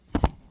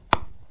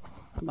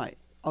My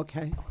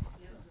okay.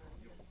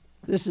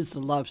 This is the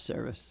love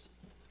service,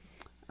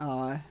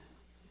 uh,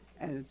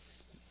 and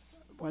it's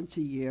once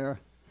a year,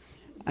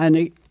 and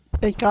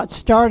it got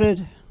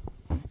started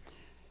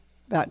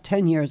about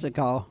 10 years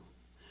ago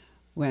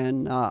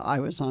when I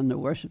was on the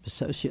Worship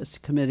Associates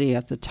Committee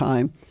at the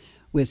time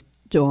with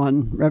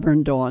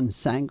Reverend Dawn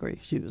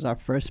Sangre. She was our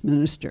first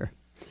minister,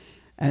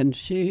 and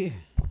she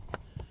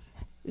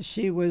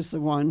was the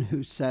one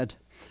who said,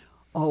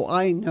 "Oh,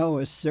 I know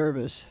a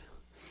service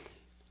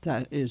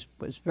that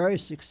was very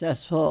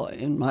successful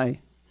in my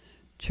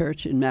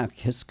church in Mount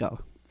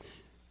Kisco,"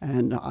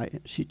 and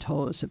she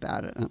told us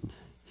about it, and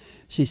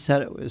she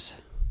said it was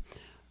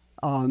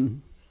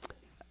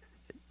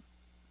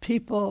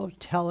people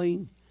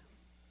telling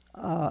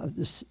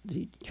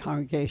the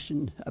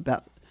congregation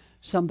about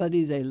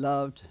somebody they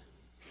loved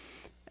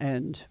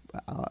and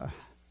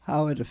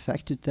how it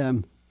affected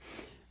them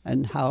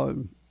and how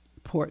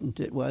important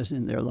it was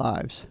in their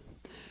lives.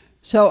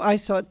 So I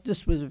thought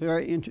this was a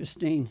very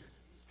interesting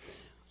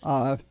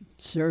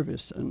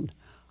service, and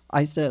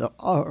I said,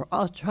 "Oh,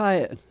 I'll try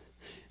it."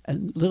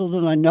 And little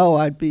did I know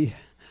I'd be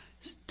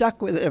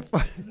stuck with it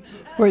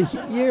for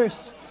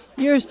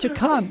years to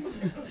come.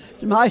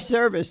 It's my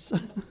service.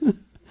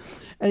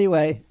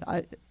 Anyway,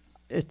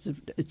 it's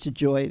a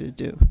joy to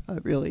do.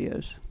 It really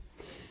is,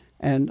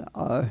 and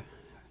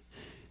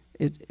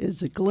it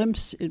is a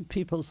glimpse in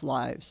people's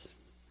lives.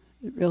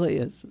 It really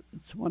is.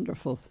 It's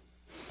wonderful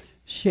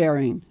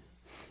sharing.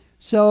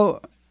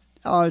 So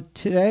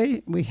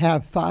today we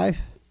have 5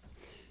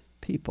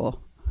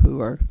 people who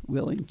are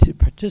willing to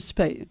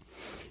participate,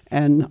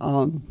 and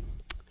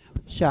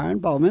Sharon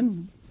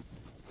Bowman.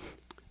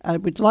 I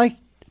would like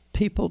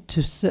people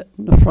to sit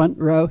in the front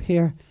row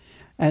here,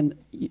 and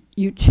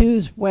you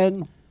choose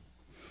when,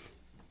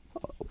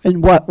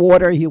 in what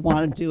order you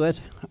want to do it.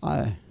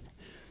 I'm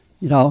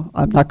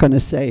not going to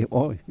say,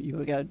 "Oh,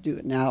 you got to do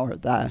it now" or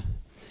that.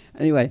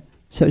 Anyway,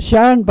 so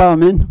Sharon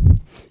Bowman,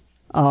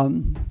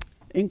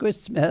 Ingrid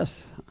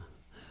Smith,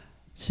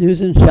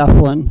 Susan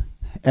Shefflin,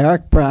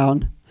 Eric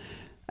Brown,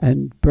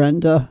 and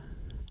Brenda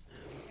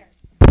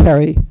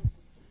Perry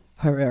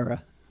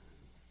Herrera.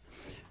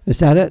 Is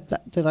that it?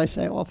 Did I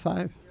say all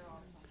 5?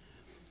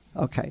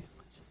 Okay.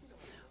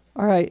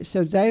 All right,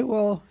 so they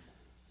will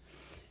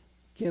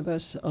give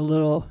us a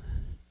little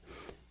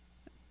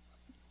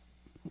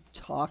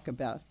talk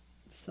about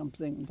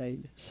something they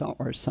saw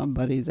or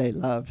somebody they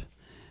loved,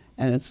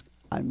 and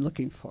I'm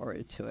looking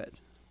forward to it.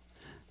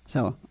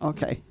 So,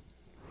 okay.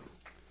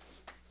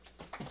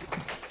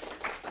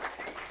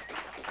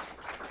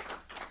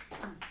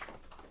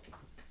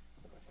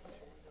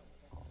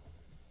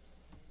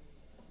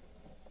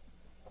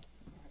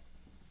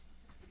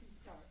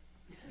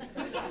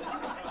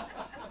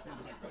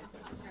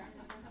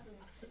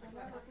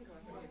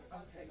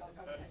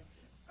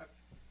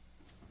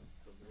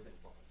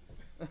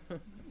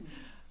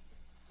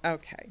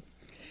 Okay.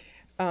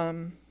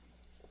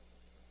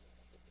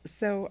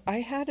 So I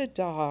had a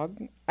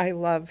dog I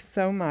love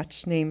so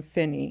much named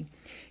Finney.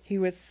 He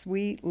was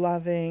sweet,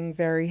 loving,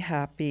 very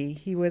happy.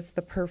 He was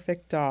the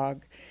perfect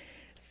dog.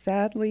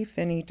 Sadly,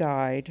 Finney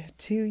died.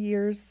 2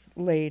 years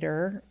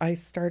later, I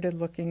started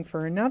looking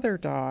for another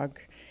dog,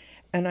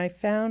 and I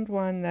found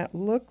one that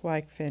looked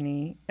like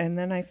Finney, and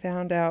then I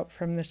found out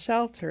from the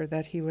shelter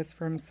that he was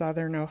from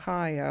Southern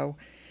Ohio,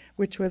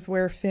 which was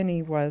where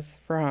Finney was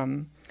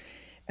from.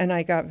 And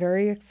I got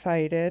very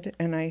excited,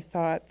 and I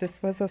thought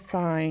this was a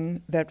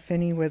sign that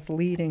Finney was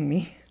leading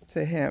me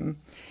to him.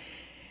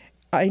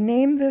 I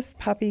named this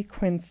puppy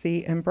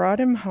Quincy and brought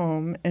him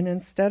home, and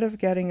instead of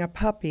getting a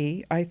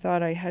puppy, I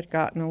thought I had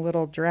gotten a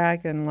little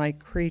dragon-like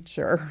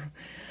creature.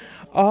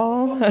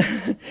 All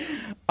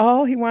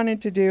he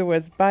wanted to do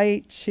was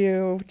bite,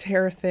 chew,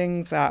 tear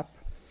things up.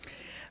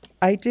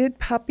 I did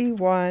puppy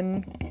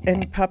 1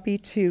 and puppy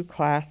 2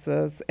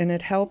 classes, and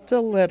it helped a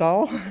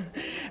little,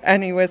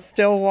 and he was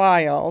still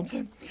wild.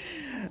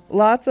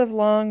 Lots of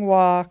long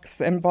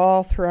walks and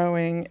ball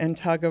throwing and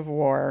tug of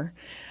war.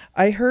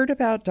 I heard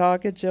about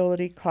dog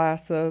agility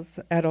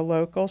classes at a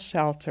local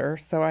shelter,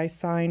 so I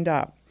signed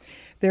up.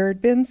 There has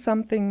been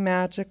something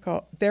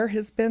magical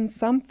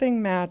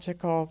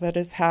that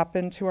has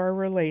happened to our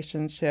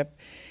relationship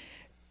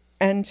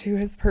and to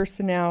his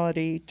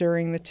personality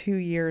during the 2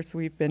 years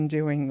we've been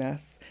doing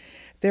this.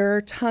 There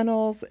are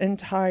tunnels and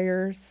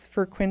tires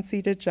for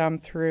Quincy to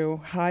jump through,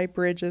 high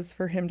bridges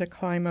for him to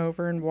climb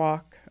over and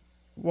walk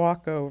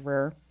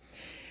over,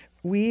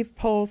 weave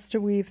poles to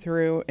weave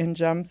through, and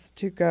jumps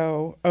to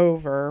go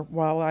over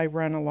while I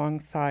run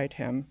alongside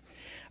him.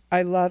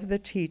 I love the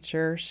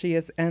teacher. She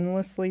is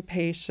endlessly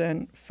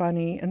patient,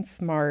 funny, and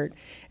smart,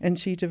 and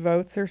she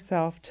devotes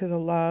herself to the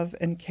love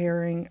and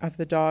caring of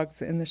the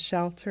dogs in the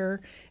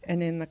shelter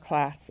and in the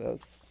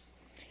classes.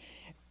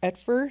 At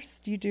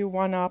first, you do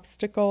one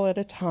obstacle at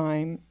a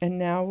time, and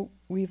now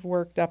we've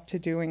worked up to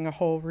doing a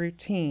whole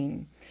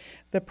routine.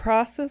 The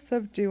process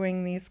of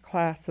doing these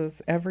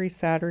classes every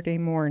Saturday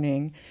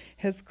morning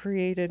has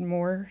created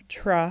more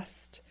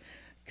trust,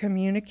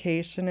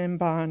 communication, and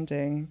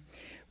bonding.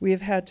 We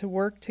have had to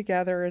work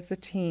together as a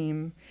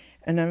team,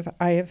 and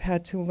I have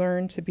had to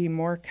learn to be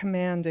more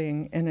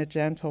commanding in a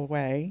gentle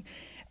way,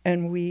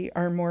 and we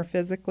are more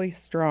physically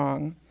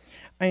strong.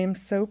 I am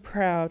so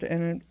proud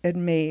and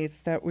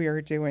amazed that we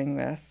are doing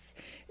this.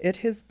 It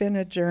has been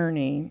a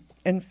journey.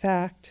 In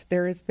fact,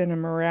 there has been a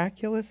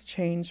miraculous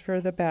change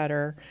for the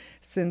better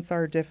since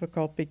our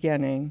difficult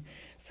beginning.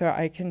 So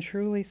I can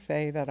truly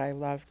say that I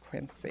love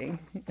Quincy.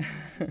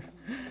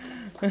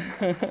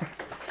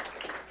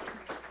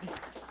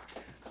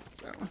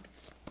 So.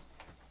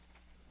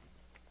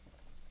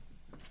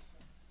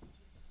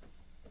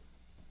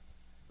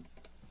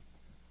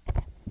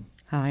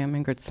 Hi, I'm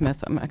Ingrid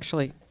Smith. I'm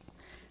actually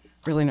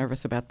really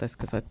nervous about this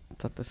because I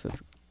thought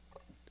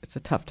it's a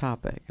tough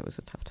topic. It was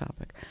a tough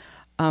topic.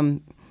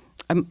 I'm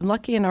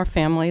lucky in our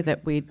family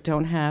that we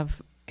don't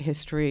have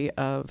history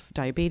of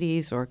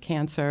diabetes or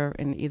cancer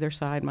in either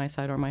side, my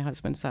side or my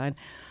husband's side.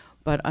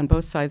 But on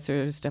both sides,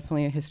 there's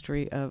definitely a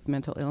history of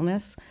mental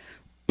illness,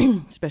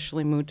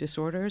 especially mood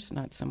disorders,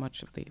 not so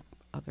much of the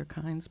other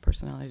kinds,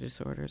 personality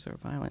disorders or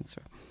violence.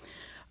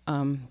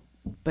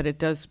 But it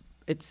does.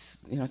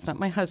 It's it's not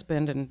my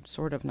husband and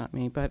sort of not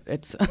me, but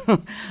it's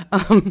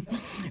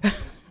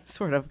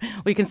sort of.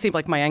 We can see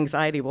like my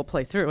anxiety will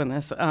play through in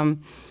this.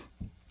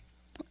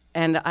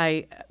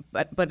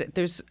 But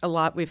there's a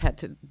lot we've had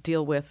to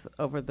deal with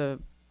over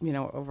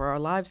over our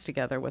lives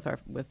together with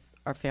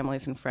our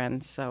families and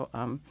friends. So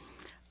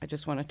I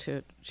just wanted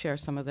to share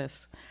some of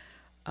this.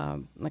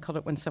 I called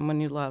it When Someone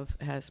You Love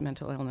Has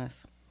Mental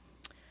Illness.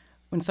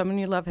 When someone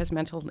you love has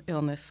mental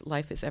illness,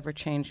 life is ever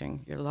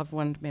changing. Your loved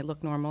one may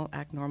look normal,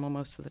 act normal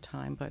most of the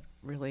time, but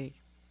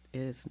really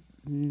is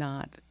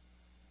not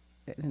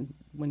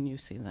when you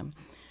see them.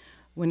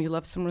 When you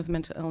love someone with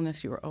mental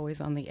illness, you are always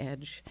on the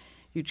edge.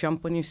 You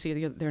jump when you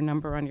see their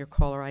number on your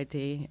caller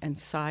ID and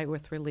sigh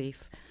with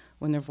relief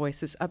when their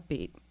voice is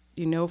upbeat.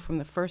 You know from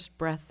the first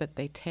breath that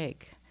they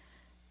take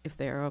if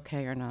they are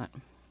okay or not.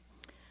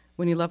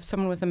 When you love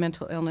someone with a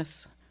mental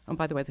illness, oh,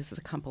 by the way, this is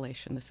a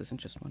compilation. This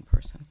isn't just one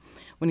person.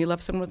 When you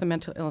love someone with a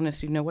mental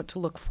illness, you know what to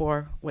look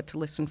for, what to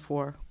listen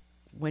for,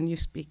 when you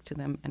speak to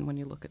them and when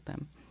you look at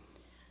them.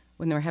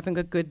 When they're having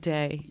a good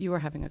day, you are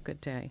having a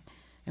good day.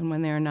 And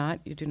when they are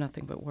not, you do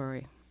nothing but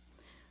worry.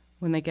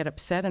 When they get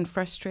upset and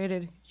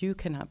frustrated, you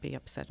cannot be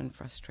upset and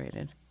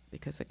frustrated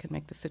because it can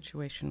make the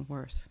situation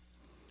worse.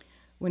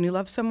 When you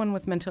love someone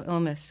with mental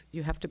illness,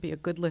 you have to be a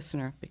good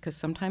listener because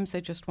sometimes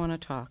they just want to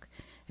talk.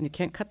 And you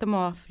can't cut them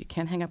off, you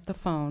can't hang up the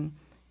phone,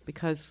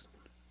 because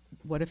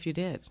what if you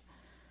did?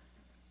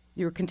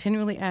 You are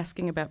continually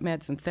asking about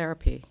meds and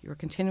therapy. You are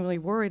continually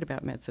worried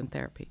about meds and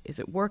therapy. Is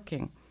it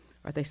working?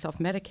 Are they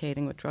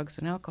self-medicating with drugs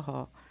and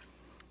alcohol?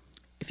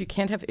 If you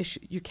can't have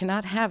you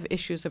cannot have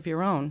issues of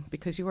your own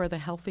because you are the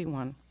healthy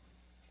one.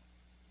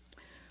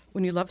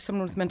 When you love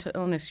someone with mental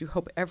illness, you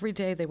hope every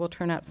day they will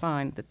turn out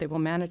fine, that they will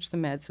manage the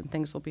meds and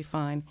things will be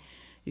fine.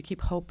 You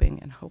keep hoping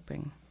and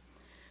hoping.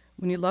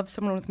 When you love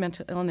someone with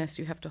mental illness,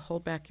 you have to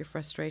hold back your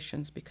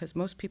frustrations because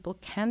most people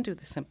can do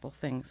the simple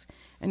things,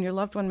 and your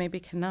loved one maybe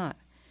cannot.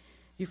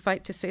 You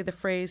fight to say the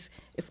phrase,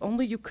 if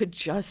only you could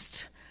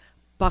just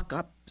buck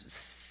up,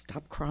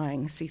 stop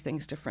crying, see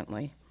things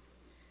differently.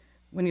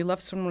 When you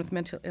love someone with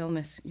mental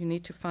illness, you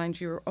need to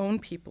find your own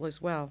people as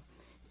well,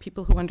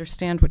 people who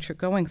understand what you're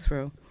going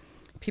through,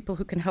 people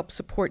who can help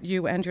support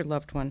you and your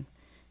loved one.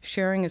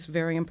 Sharing is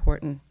very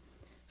important.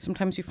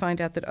 Sometimes you find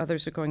out that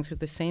others are going through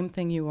the same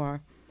thing you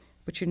are,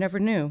 but you never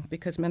knew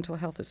because mental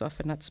health is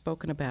often not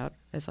spoken about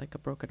as like a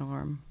broken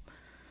arm.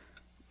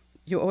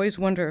 You always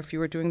wonder if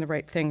you are doing the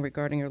right thing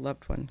regarding your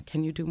loved one.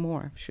 Can you do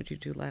more? Should you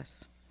do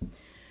less?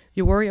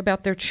 You worry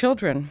about their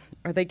children.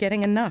 Are they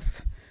getting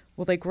enough?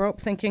 Will they grow up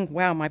thinking,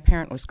 wow, my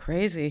parent was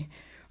crazy?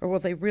 Or will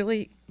they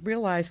really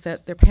realize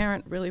that their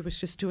parent really was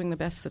just doing the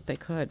best that they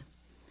could?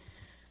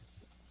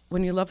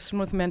 When you love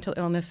someone with mental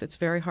illness, it's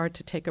very hard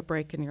to take a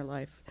break in your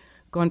life.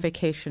 Go on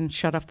vacation,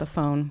 shut off the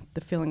phone.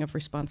 The feeling of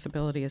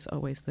responsibility is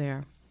always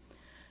there.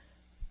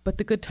 But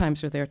the good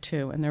times are there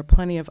too, and there are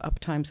plenty of up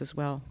times as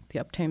well. The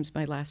up times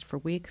may last for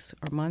weeks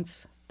or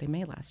months. They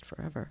may last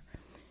forever.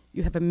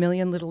 You have a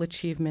million little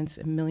achievements,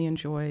 a million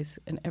joys,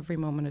 and every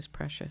moment is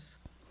precious.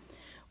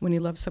 When you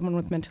love someone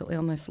with mental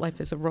illness, life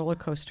is a roller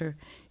coaster,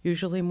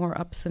 usually more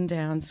ups and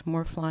downs,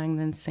 more flying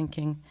than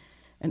sinking,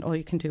 and all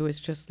you can do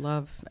is just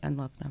love and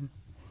love them.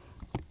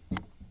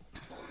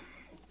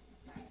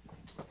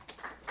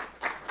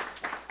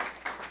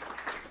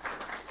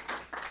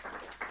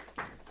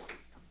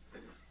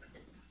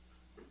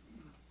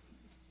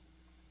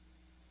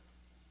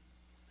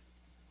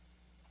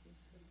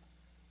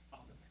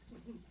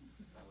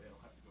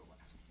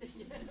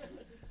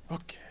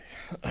 Okay.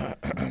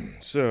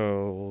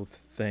 So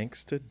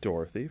thanks to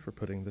Dorothy for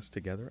putting this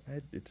together.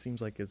 It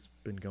seems like it's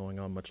been going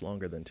on much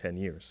longer than 10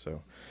 years.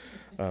 So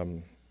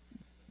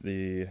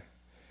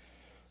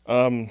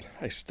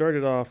I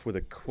started off with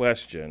a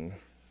question,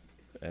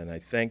 and I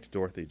thanked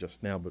Dorothy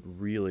just now, but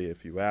really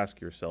if you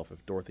ask yourself,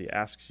 if Dorothy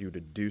asks you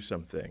to do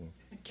something,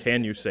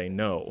 can you say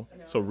no?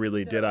 So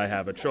really, did I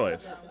have a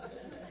choice?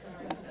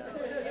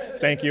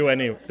 Thank you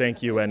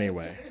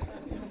anyway.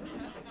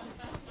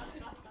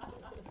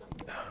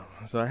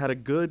 So I had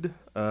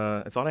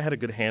I thought I had a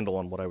good handle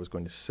on what I was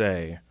going to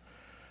say.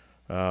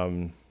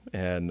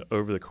 And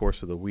over the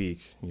course of the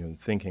week,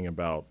 thinking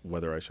about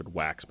whether I should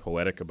wax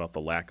poetic about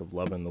the lack of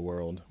love in the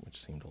world, which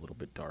seemed a little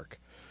bit dark,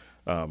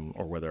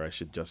 or whether I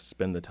should just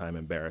spend the time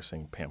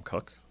embarrassing Pam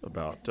Cook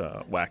about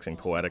waxing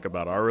poetic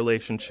about our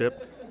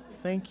relationship.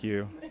 Thank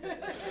you.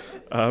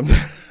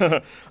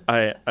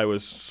 I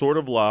was sort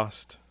of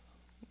lost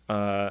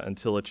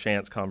until a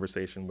chance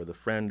conversation with a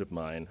friend of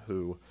mine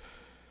who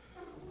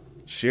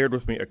shared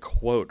with me a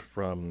quote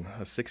from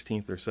a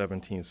 16th or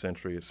 17th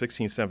century,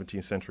 16th,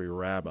 17th century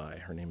rabbi.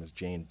 Her name is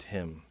Jane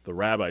Tim. The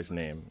rabbi's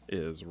name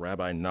is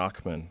Rabbi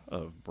Nachman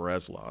of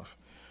Breslov,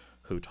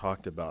 who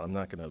talked about, I'm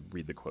not going to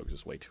read the quote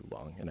because it's way too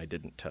long, and I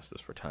didn't test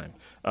this for time,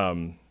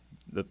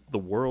 that the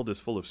world is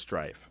full of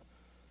strife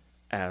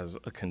as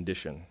a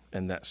condition,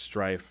 and that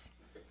strife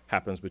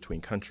happens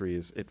between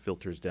countries. It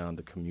filters down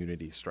to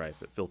community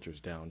strife. It filters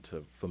down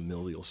to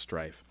familial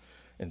strife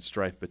and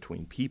strife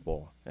between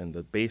people. And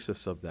the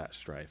basis of that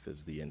strife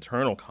is the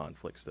internal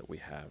conflicts that we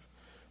have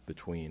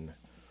between,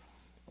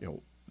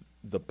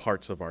 the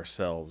parts of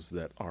ourselves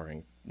that are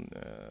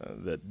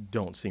that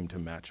don't seem to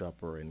match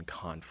up or in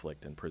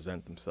conflict and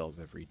present themselves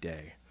every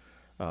day.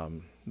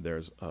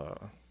 There's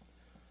a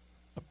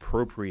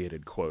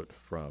appropriated quote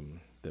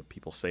from that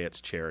people say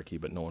it's Cherokee,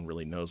 but no one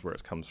really knows where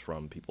it comes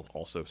from. People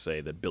also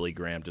say that Billy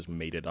Graham just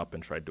made it up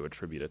and tried to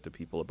attribute it to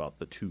people about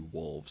the two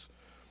wolves,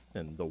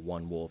 and the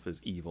one wolf is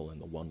evil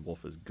and the one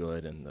wolf is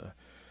good, and the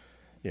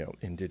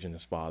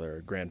indigenous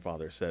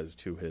grandfather says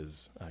to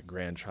his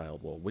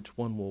grandchild, well, which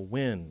one will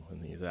win?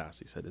 When he's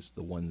asked, he said, it's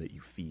the one that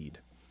you feed.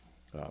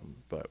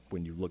 But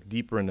when you look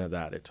deeper into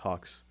that, it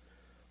talks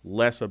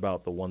less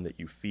about the one that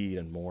you feed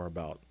and more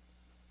about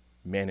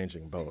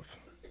managing both.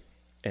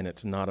 And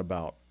it's not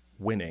about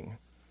winning,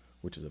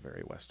 which is a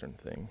very Western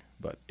thing,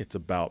 but it's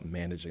about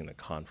managing the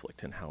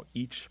conflict and how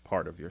each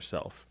part of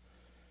yourself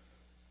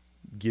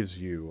gives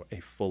you a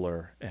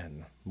fuller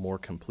and more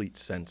complete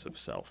sense of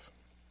self.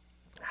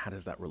 How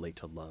does that relate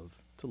to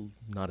love? It's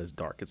not as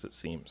dark as it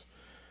seems.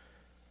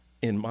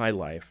 In my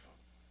life,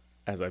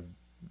 as I'm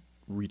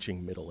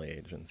reaching middle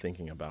age and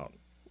thinking about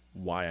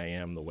why I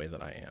am the way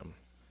that I am,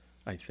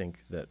 I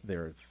think that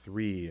there are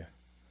three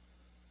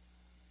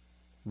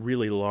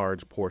really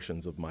large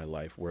portions of my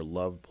life where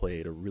love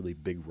played a really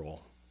big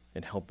role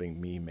in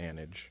helping me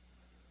manage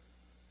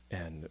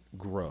and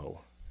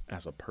grow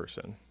as a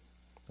person.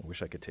 I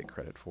wish I could take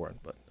credit for it,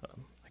 but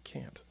I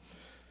can't.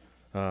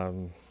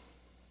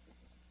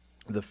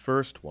 The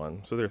first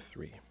one, so there are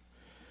three.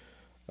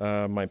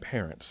 My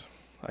parents.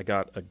 I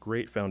got a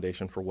great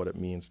foundation for what it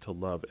means to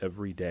love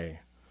every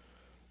day,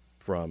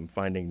 from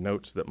finding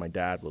notes that my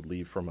dad would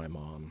leave for my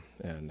mom,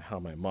 and how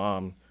my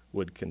mom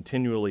would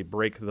continually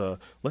break the,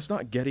 let's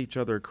not get each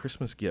other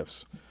Christmas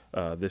gifts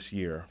this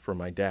year for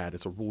my dad.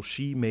 It's a rule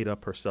she made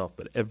up herself,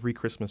 but every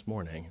Christmas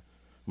morning,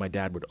 my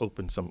dad would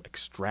open some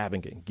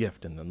extravagant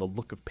gift, and then the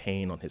look of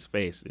pain on his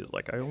face is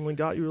like, I only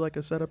got you like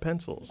a set of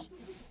pencils.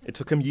 It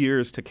took him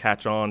years to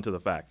catch on to the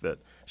fact that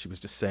she was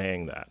just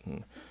saying that.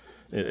 And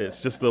it's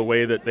just the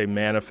way that they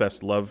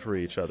manifest love for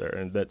each other.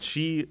 And that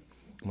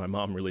my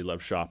mom really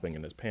loves shopping,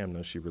 and as Pam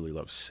knows, she really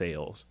loves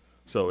sales.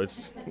 So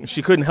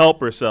she couldn't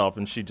help herself,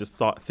 and she just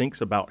thinks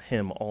about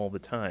him all the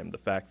time. The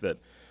fact that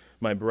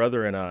my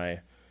brother and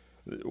I,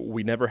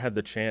 we never had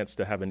the chance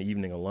to have an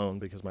evening alone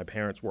because my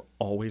parents were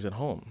always at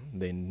home.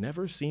 They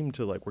never seemed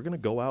to we're going to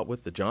go out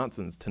with the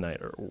Johnsons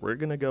tonight, or we're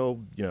going to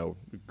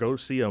go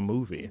see a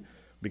movie,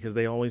 because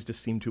they always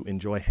just seemed to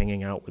enjoy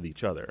hanging out with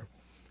each other.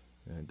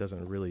 And it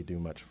doesn't really do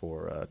much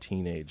for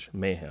teenage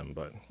mayhem,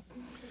 but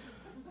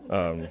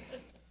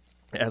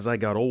as I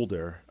got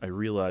older, I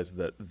realized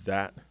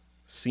that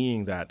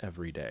seeing that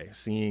every day,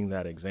 seeing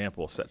that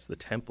example sets the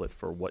template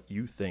for what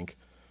you think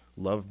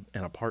love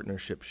and a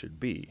partnership should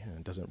be. And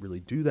it doesn't really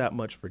do that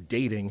much for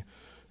dating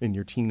in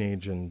your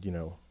teenage and,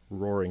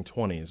 roaring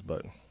 20s,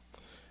 but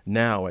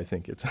now I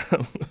think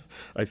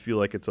I feel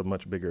like it's a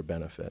much bigger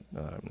benefit.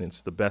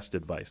 It's the best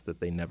advice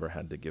that they never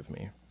had to give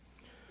me.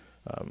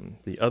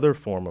 The other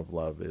form of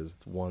love is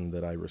one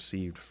that I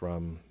received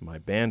from my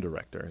band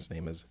director. His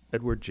name is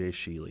Edward J.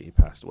 Sheely. He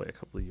passed away a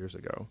couple of years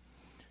ago.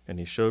 And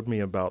he showed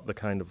me about the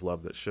kind of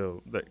love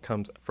that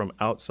comes from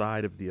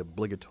outside of the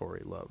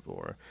obligatory love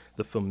or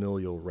the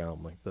familial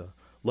realm, like the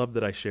love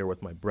that I share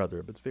with my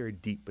brother. But it's very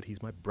deep, but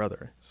he's my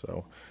brother.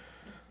 So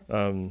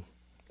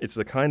it's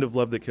the kind of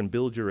love that can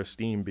build your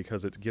esteem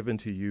because it's given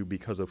to you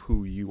because of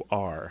who you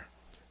are,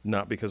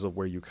 not because of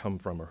where you come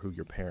from or who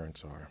your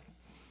parents are.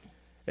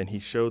 And he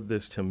showed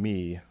this to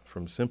me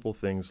from simple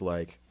things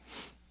like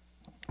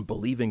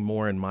believing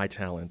more in my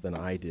talent than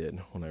I did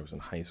when I was in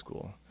high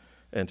school,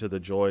 and to the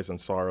joys and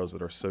sorrows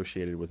that are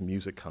associated with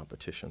music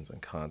competitions and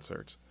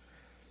concerts,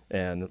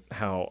 and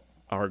how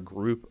our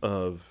group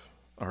of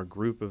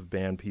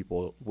band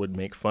people would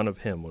make fun of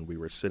him when we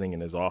were sitting in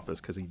his office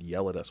because he'd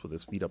yell at us with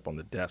his feet up on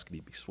the desk, and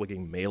he'd be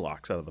swigging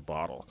Maalox out of the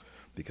bottle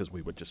because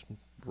we would just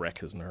wreck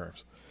his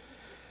nerves.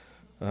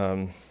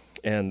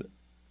 And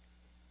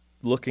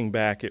looking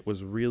back, it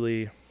was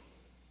really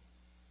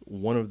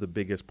one of the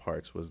biggest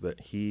parts was that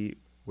he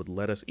would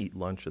let us eat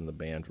lunch in the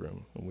band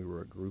room when we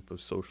were a group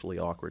of socially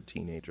awkward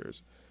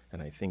teenagers.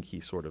 And I think he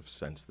sort of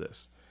sensed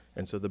this.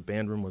 And so the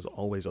band room was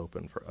always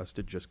open for us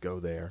to just go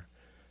there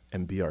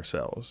and be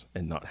ourselves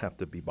and not have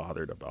to be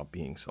bothered about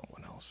being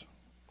someone else.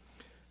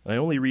 And I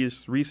only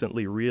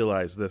recently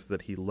realized this,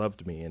 that he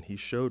loved me, and he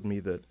showed me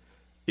that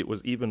it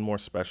was even more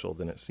special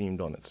than it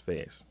seemed on its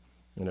face.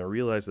 And I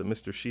realized that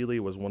Mr. Sheely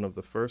was one of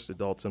the first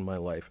adults in my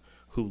life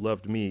who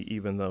loved me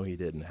even though he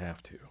didn't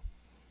have to.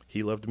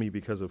 He loved me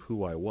because of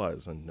who I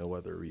was and no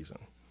other reason.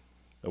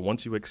 And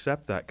once you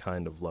accept that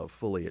kind of love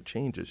fully, it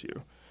changes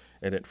you,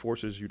 and it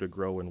forces you to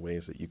grow in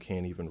ways that you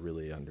can't even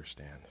really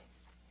understand.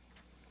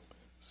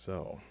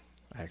 So,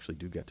 I actually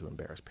do get to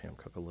embarrass Pam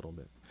Cook a little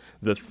bit.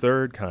 The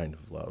third kind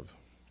of love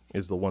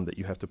is the one that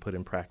you have to put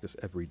in practice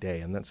every day,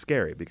 and that's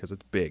scary because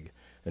it's big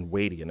and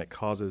weighty, and it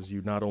causes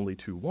you not only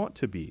to want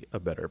to be a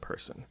better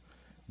person,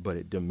 but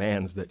it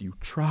demands that you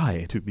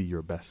try to be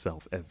your best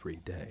self every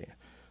day.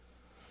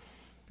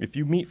 If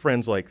you meet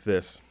friends like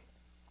this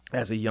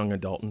as a young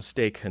adult and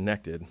stay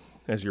connected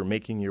as you're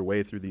making your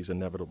way through these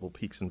inevitable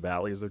peaks and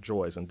valleys of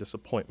joys and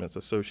disappointments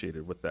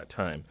associated with that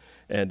time,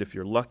 and if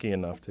you're lucky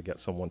enough to get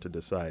someone to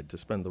decide to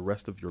spend the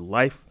rest of your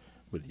life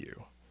with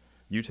you,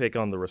 you take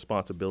on the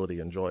responsibility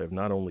and joy of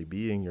not only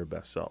being your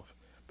best self,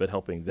 but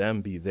helping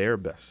them be their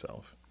best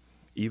self,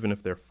 even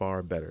if they're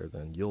far better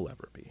than you'll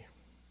ever be.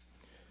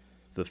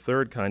 The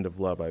third kind of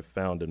love I've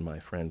found in my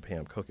friend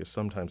Pam Cook is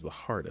sometimes the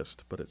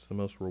hardest, but it's the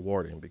most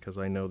rewarding because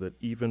I know that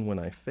even when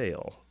I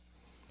fail,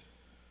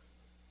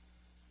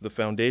 the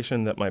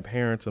foundation that my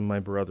parents and my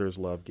brother's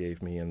love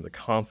gave me and the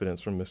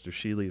confidence from Mr.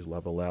 Sheely's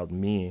love allowed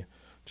me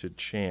to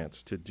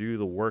chance to do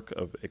the work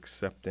of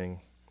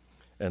accepting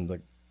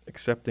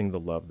the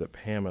love that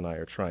Pam and I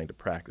are trying to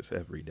practice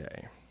every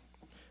day.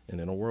 And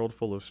in a world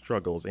full of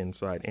struggles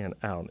inside and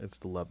out, it's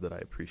the love that I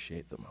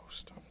appreciate the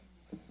most.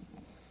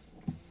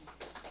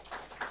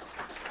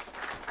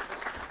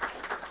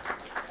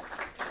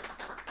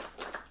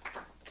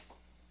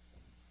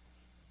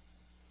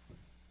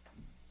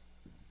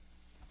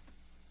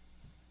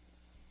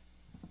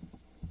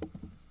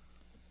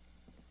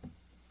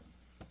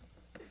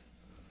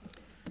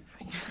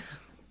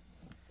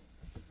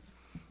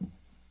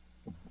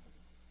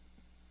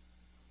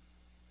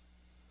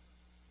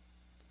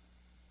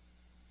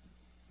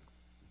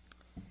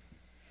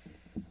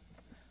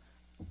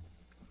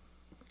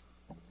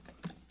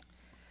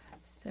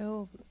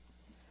 So,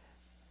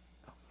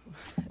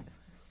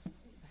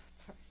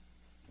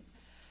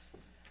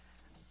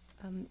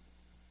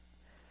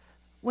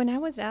 when I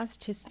was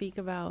asked to speak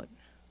about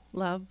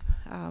love,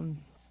 I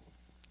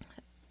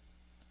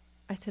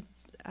said,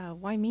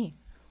 why me?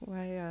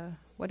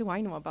 What do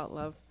I know about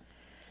love?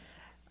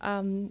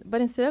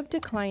 But instead of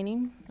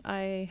declining,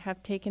 I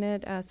have taken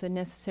it as a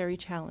necessary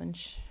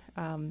challenge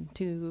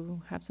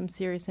to have some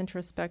serious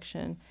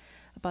introspection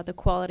about the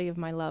quality of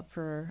my love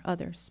for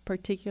others,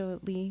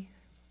 particularly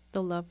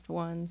the loved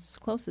ones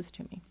closest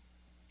to me.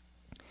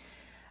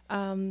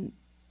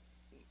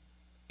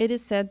 It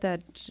is said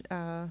that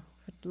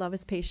love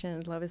is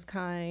patient, love is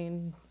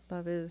kind,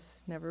 love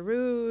is never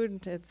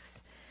rude,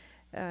 it's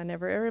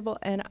never irritable,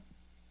 and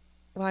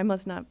I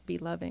must not be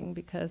loving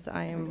because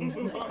I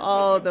am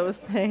all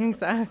those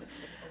things.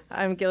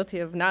 I'm guilty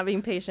of not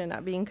being patient,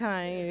 not being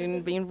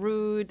kind, being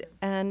rude,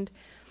 and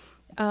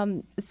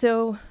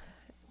so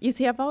you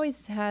see, I've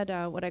always had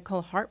what I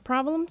call heart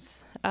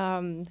problems,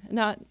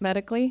 not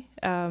medically,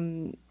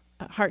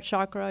 heart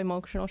chakra,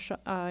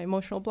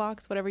 emotional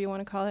blocks, whatever you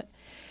want to call it.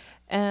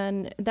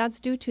 And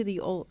that's due to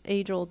the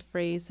age-old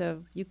phrase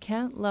of, you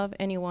can't love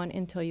anyone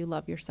until you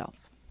love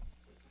yourself.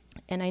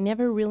 And I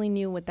never really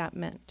knew what that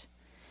meant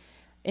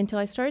until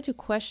I started to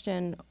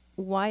question,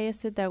 why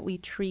is it that we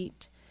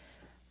treat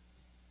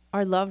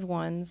our loved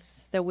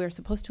ones that we're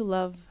supposed to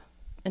love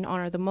and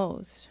honor the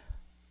most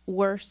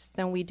worse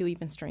than we do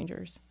even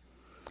strangers?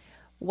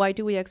 Why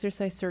do we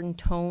exercise certain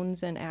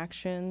tones and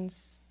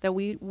actions that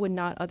we would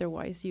not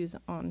otherwise use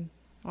on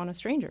a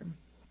stranger?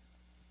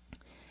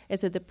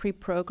 Is it the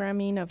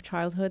pre-programming of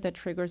childhood that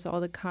triggers all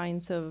the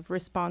kinds of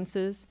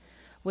responses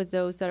with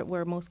those that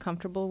we're most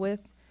comfortable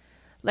with?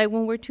 Like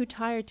when we're too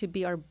tired to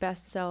be our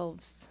best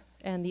selves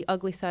and the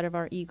ugly side of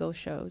our ego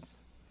shows.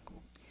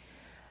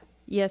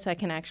 Yes, I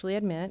can actually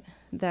admit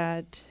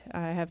that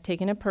I have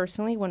taken it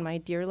personally when my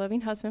dear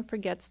loving husband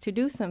forgets to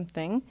do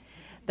something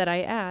that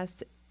I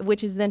asked,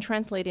 which is then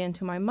translated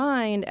into my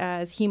mind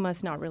as he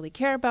must not really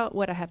care about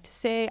what I have to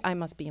say, I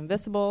must be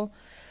invisible,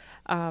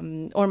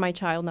 or my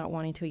child not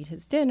wanting to eat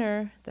his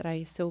dinner that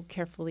I so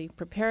carefully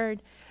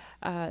prepared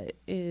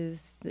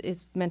is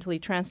mentally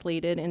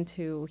translated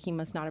into he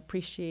must not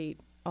appreciate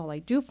all I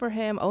do for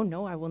him. Oh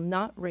no, I will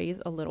not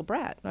raise a little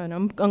brat, an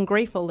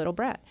ungrateful little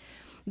brat.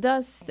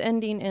 Thus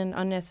ending in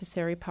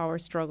unnecessary power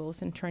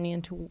struggles and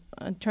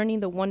turning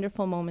the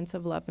wonderful moments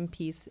of love and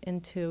peace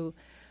into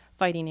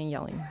fighting and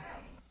yelling.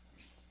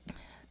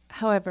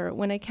 However,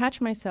 when I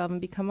catch myself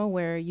and become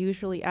aware,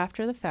 usually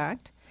after the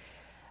fact,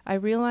 I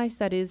realize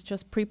that it is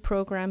just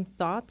pre-programmed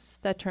thoughts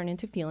that turn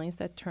into feelings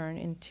that turn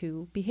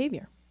into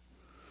behavior.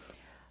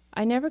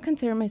 I never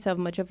consider myself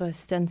much of a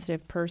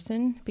sensitive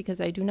person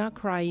because I do not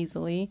cry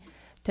easily,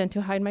 tend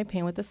to hide my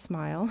pain with a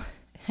smile,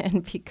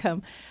 and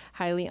become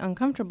highly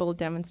uncomfortable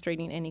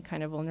demonstrating any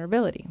kind of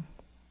vulnerability,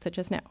 such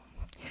as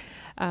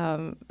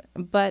now.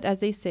 But as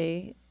they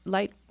say,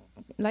 light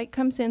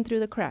comes in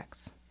through the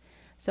cracks.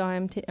 So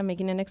I'm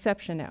making an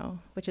exception now,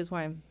 which is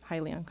why I'm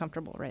highly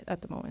uncomfortable right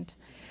at the moment.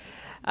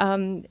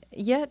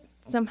 Yet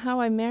somehow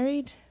I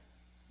married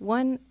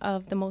one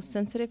of the most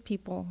sensitive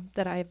people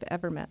that I've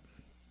ever met.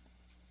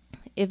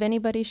 If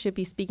anybody should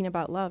be speaking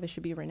about love, it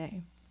should be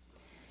Rene.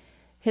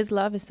 His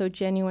love is so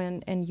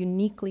genuine and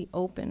uniquely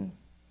open.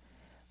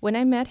 When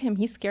I met him,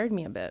 he scared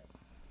me a bit,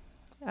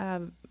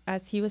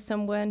 as he was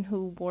someone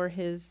who wore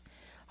his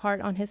heart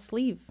on his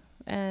sleeve,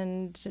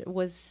 and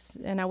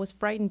I was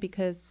frightened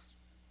because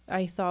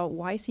I thought,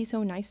 why is he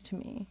so nice to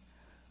me?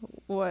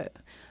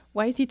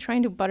 Why is he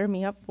trying to butter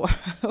me up for?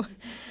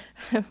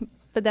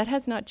 But that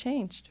has not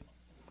changed.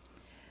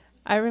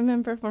 I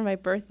remember for my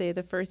birthday,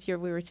 the first year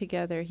we were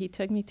together, he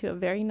took me to a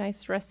very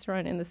nice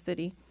restaurant in the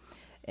city.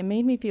 It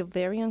made me feel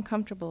very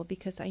uncomfortable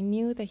because I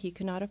knew that he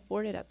could not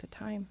afford it at the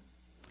time.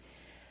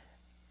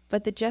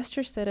 But the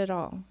gesture said it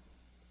all.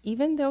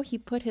 Even though he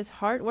put his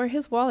heart where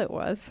his wallet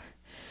was,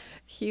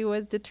 he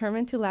was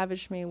determined to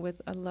lavish me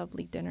with a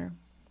lovely dinner.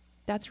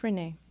 That's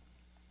Rene,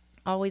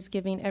 always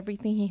giving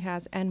everything he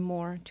has and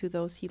more to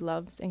those he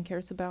loves and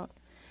cares about.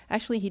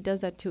 Actually, he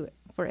does that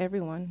for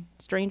everyone,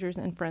 strangers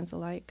and friends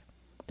alike.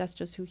 That's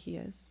just who he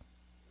is.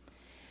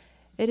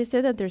 It is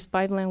said that there's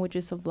 5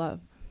 languages of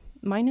love.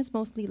 Mine is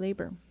mostly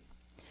labor.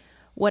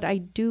 What I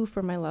do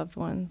for my loved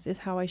ones is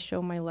how I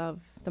show my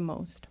love the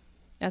most.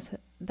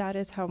 That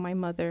is how my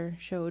mother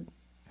showed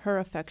her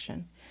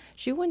affection.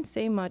 She wouldn't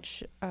say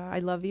much, I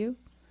love you,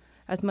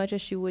 as much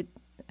as she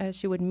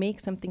would make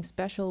something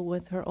special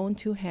with her own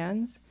 2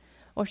 hands,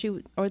 or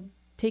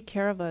take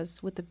care of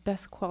us with the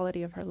best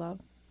quality of her love.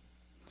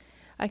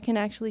 I can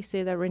actually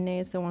say that Rene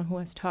is the one who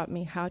has taught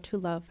me how to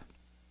love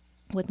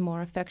with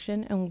more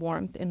affection and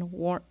warmth in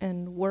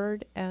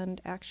word and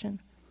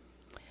action.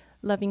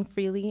 Loving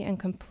freely and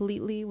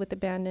completely with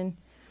abandon,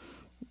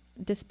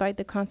 despite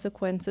the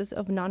consequences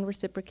of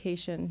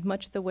non-reciprocation,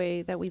 much the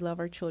way that we love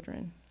our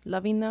children,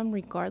 loving them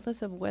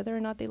regardless of whether or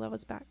not they love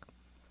us back.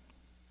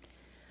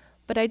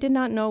 But I did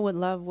not know what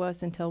love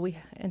was until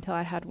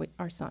I had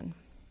our son.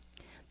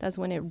 That's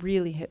when it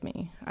really hit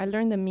me. I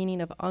learned the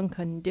meaning of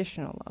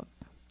unconditional love.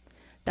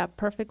 That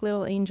perfect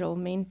little angel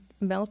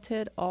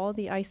melted all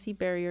the icy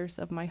barriers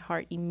of my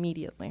heart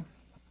immediately.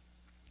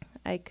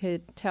 I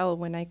could tell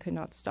when I could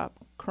not stop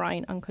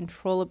crying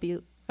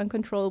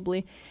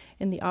uncontrollably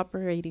in the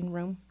operating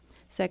room,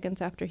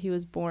 seconds after he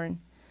was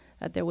born,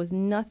 that there was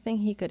nothing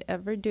he could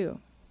ever do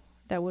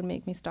that would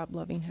make me stop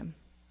loving him.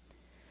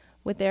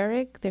 With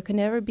Eric, there could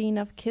never be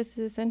enough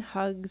kisses and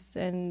hugs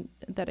and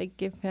that I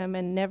give him,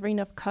 and never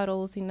enough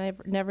cuddles, and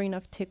never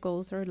enough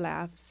tickles or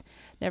laughs,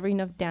 never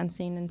enough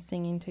dancing and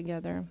singing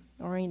together,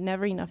 or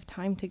never enough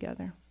time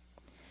together.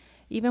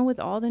 Even with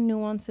all the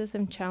nuances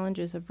and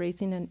challenges of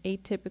raising an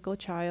atypical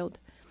child,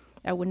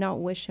 I would not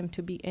wish him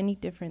to be any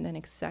different than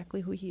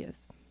exactly who he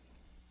is.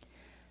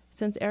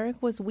 Since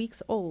Eric was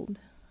weeks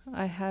old,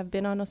 I have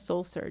been on a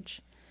soul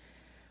search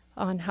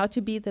on how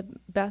to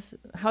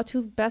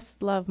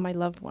best love my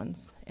loved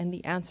ones. And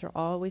the answer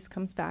always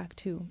comes back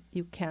to,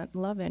 you can't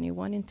love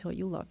anyone until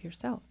you love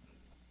yourself.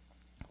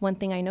 One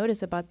thing I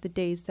notice about the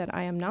days that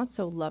I am not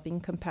so loving,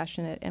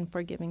 compassionate, and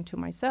forgiving to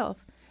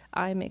myself,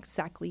 I'm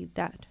exactly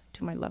that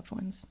to my loved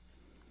ones.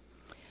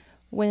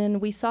 When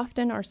we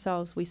soften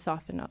ourselves, we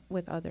soften up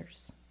with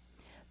others.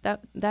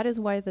 That is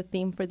why the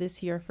theme for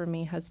this year for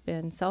me has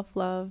been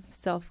self-love,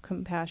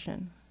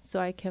 self-compassion, so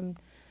I can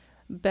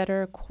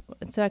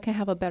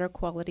have a better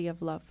quality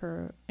of love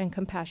and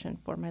compassion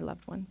for my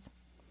loved ones.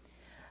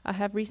 I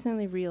have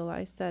recently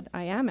realized that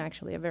I am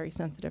actually a very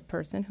sensitive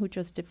person who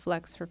just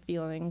deflects her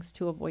feelings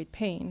to avoid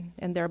pain,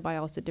 and thereby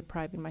also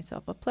depriving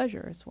myself of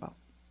pleasure as well.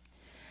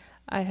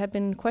 I have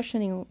been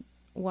questioning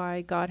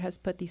why God has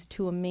put these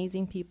 2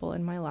 amazing people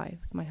in my life,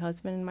 my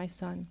husband and my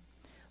son,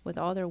 with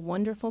all their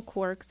wonderful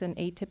quirks and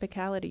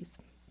atypicalities.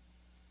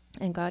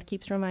 And God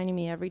keeps reminding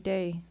me every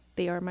day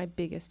they are my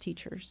biggest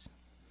teachers.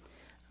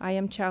 I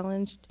am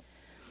challenged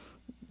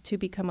to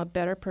become a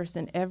better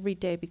person every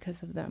day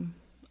because of them.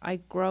 I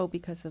grow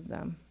because of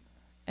them,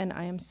 and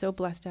I am so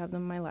blessed to have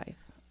them in my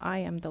life. I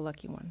am the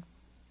lucky one.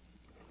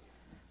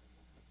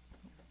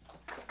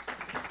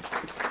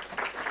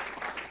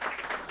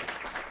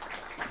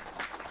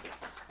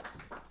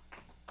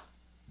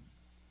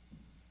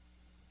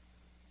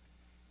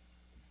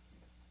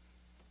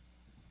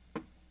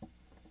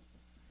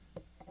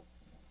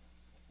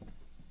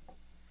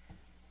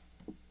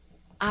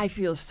 I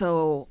feel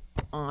so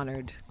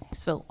honored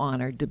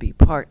to be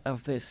part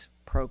of this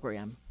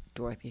program.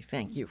 Dorothy,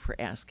 thank you for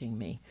asking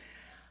me.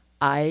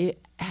 I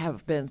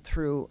have been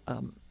through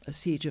a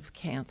siege of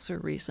cancer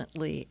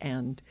recently,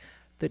 and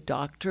the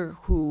doctor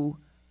who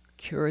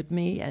cured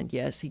me, and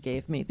yes, he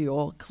gave me the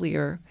all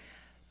clear,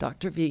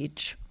 Dr.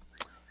 Veach.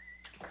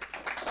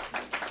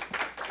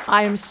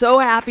 I am so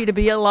happy to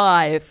be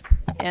alive,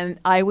 And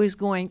I was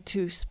going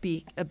to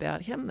speak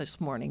about him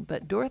this morning,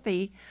 but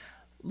Dorothy,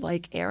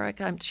 like Eric,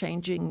 I'm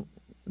changing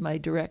my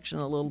direction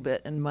a little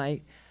bit and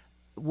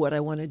what I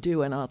want to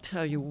do, and I'll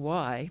tell you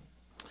why.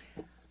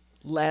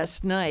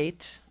 Last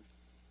night,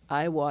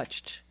 I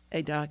watched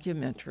a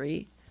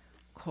documentary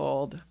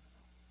called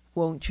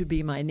Won't You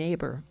Be My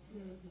Neighbor?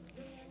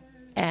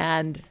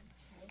 And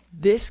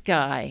this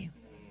guy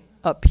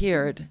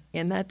appeared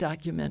in that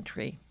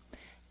documentary,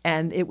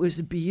 and it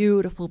was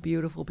beautiful,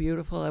 beautiful,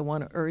 beautiful. I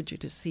want to urge you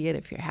to see it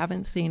if you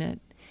haven't seen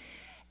it.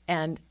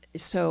 And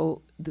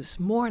so this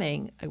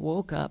morning, I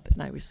woke up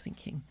and I was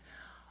thinking,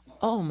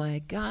 oh my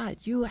God,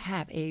 you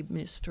have a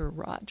Mr.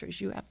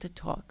 Rogers. You have to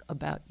talk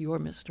about your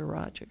Mr.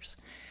 Rogers.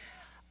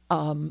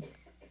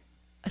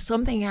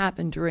 Something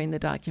happened during the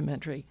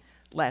documentary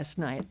last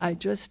night.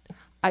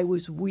 I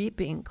was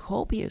weeping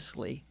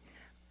copiously.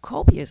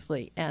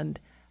 And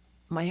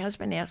my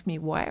husband asked me,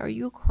 why are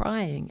you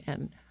crying?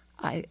 And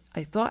I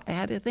thought I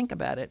had to think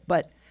about it.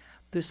 But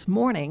this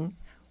morning,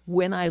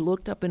 when I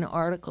looked up an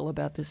article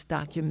about this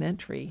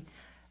documentary,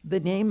 the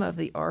name of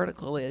the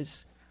article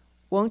is,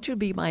 Won't You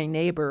Be My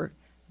Neighbor?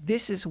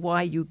 This is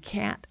why you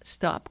can't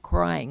stop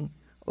crying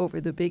over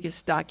the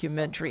biggest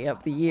documentary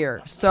of the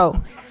year.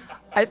 So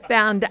I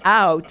found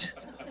out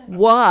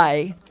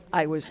why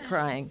I was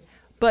crying.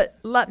 But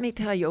let me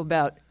tell you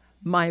about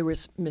my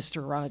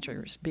Mr.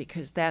 Rogers,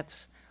 because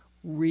that's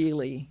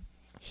really,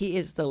 he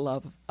is the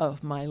love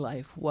of my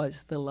life,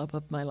 was the love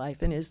of my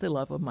life, and is the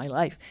love of my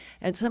life.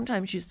 And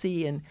sometimes you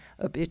see in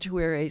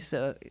obituaries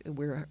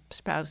where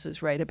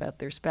spouses write about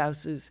their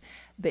spouses,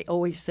 they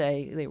always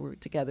say they were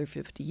together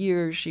 50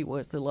 years, she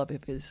was the love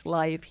of his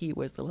life, he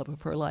was the love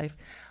of her life.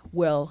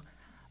 Well,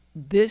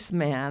 this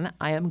man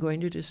I am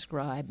going to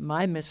describe,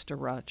 my Mr.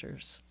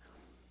 Rogers,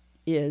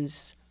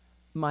 is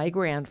my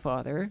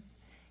grandfather.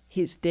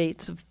 His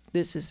dates of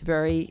this is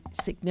very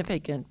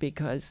significant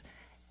because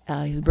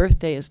his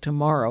birthday is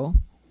tomorrow.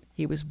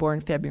 He was born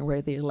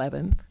February the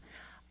 11th.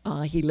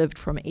 He lived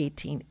from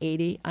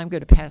 1880. I'm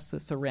going to pass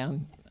this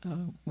around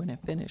when I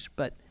finish,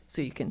 but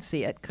so you can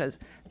see it, because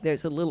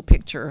there's a little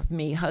picture of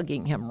me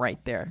hugging him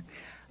right there.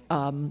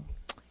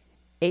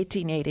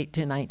 1880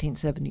 to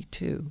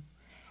 1972.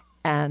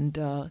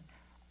 And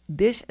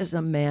this is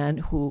a man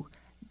who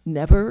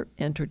never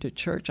entered a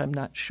church. I'm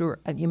not sure.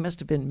 And he must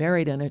have been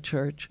married in a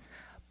church,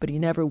 but he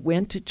never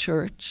went to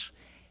church.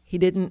 He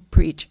didn't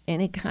preach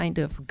any kind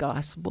of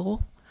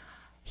gospel.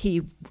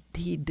 He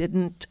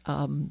didn't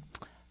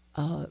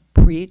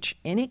preach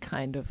any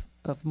kind of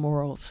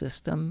moral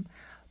system,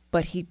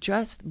 but he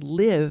just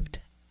lived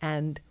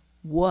and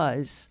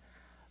was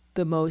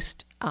the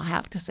most, I'll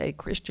have to say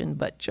Christian,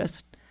 but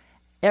just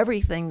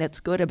everything that's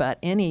good about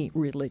any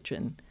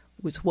religion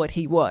was what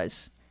he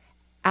was.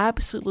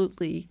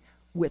 Absolutely,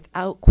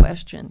 without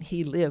question,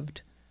 he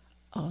lived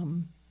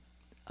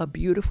a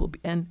beautiful,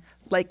 and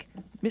like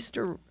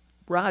Mr.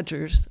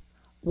 Rogers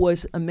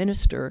was a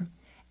minister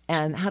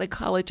and had a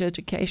college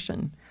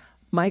education.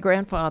 My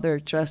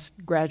grandfather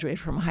just graduated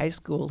from high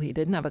school. He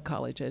didn't have a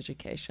college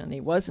education.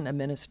 He wasn't a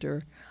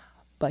minister,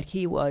 but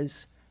he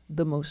was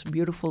the most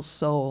beautiful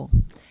soul.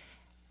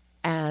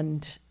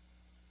 And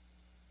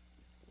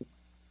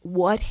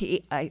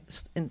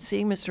in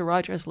seeing Mr.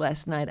 Rogers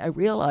last night, I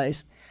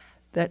realized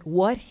that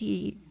what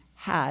he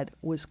had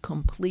was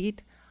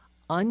complete,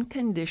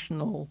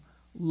 unconditional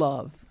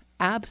love,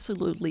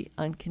 absolutely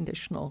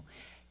unconditional.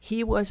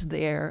 He was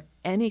there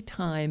any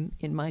time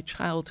in my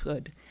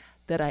childhood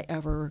that I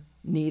ever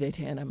needed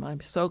him. I'm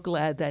so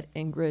glad that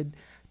Ingrid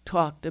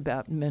talked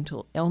about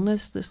mental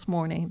illness this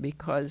morning,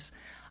 because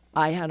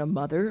I had a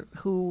mother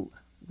who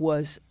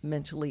was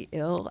mentally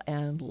ill,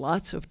 and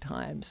lots of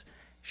times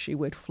she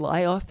would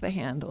fly off the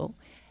handle,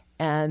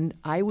 and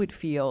I would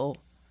feel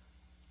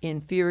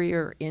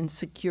inferior,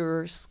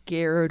 insecure,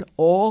 scared,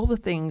 all the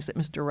things that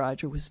Mr.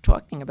 Roger was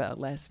talking about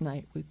last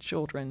night with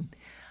children.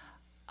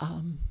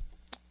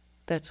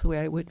 That's the way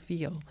I would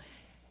feel.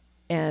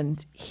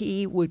 And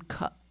he would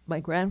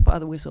my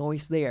grandfather was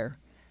always there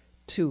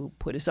to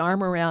put his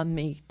arm around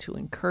me, to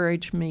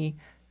encourage me,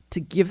 to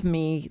give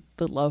me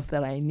the love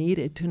that I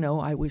needed to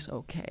know I was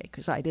okay,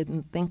 because I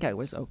didn't think I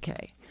was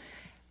okay.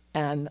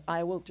 And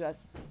I will talk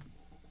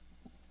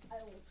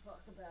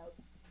about,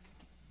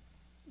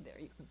 there,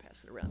 you can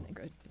pass it around,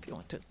 Ingrid, if you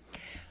want to.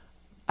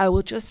 I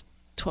will just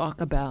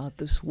talk about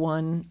this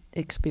one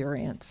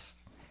experience.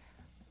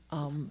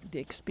 The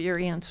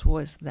experience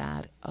was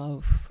that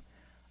of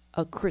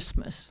a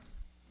Christmas.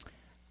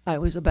 I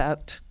was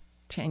about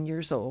 10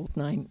 years old,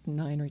 9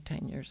 or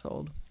 10 years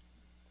old,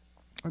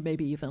 or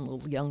maybe even a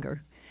little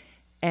younger.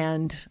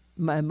 And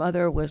my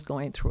mother was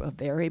going through a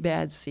very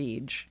bad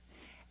siege,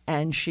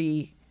 and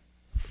she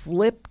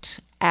flipped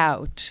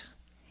out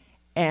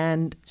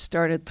and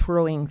started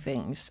throwing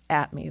things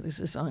at me. This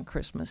is on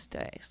Christmas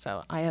Day,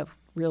 so I have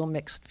real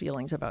mixed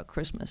feelings about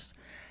Christmas.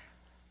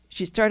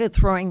 She started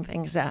throwing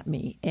things at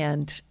me,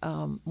 and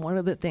one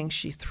of the things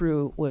she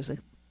threw was a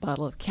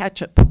bottle of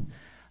ketchup.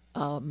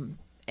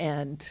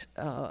 And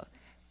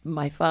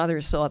my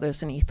father saw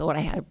this, and he thought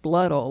I had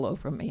blood all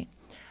over me.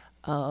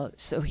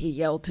 So he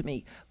yelled to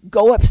me,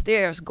 "Go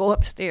upstairs, go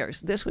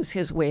upstairs." This was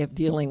his way of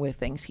dealing with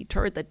things. He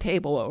turned the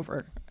table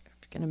over,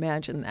 if you can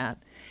imagine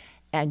that,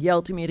 and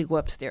yelled to me to go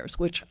upstairs,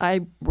 which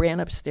I ran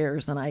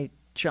upstairs and I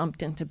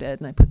jumped into bed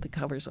and I put the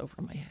covers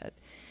over my head.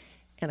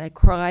 And I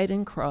cried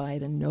and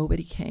cried and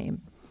nobody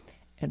came.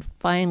 And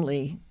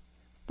finally,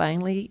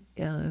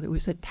 there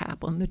was a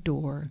tap on the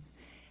door,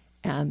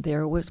 and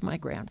there was my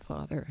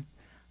grandfather.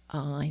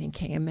 And he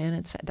came in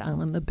and sat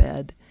down on the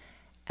bed,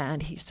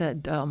 and he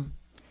said,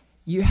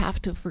 "You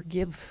have to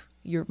forgive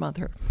your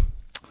mother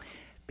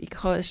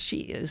because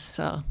she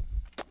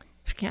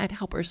can't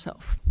help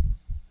herself."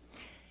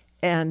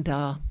 And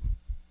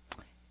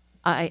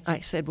I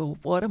said, "Well,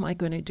 what am I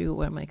going to do?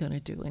 What am I going to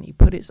do?" And he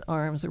put his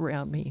arms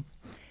around me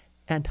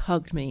and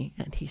hugged me,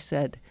 and he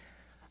said,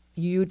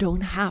 "You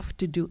don't have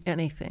to do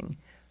anything,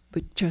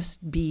 but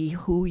just be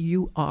who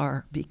you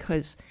are,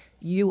 because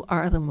you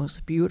are the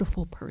most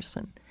beautiful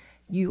person.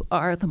 You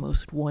are the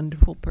most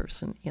wonderful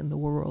person in the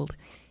world,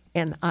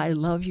 and I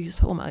love you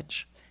so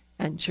much,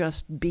 and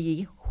just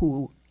be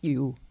who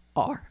you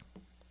are."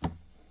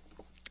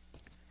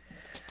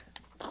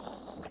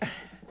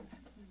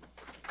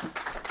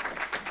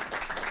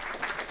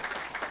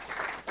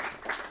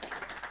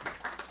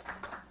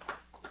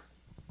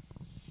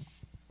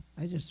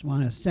 I just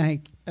want to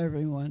thank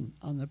everyone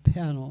on the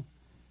panel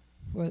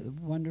for the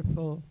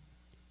wonderful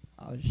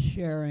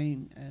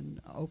sharing and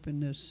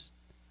openness.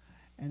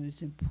 And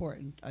it's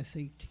important, I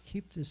think, to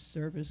keep this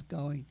service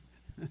going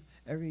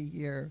every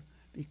year,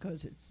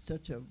 because it's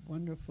such a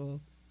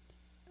wonderful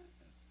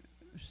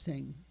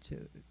thing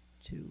to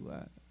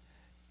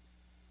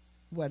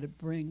what it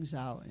brings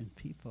out in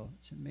people.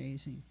 It's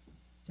amazing.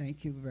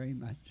 Thank you very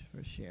much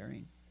for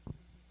sharing.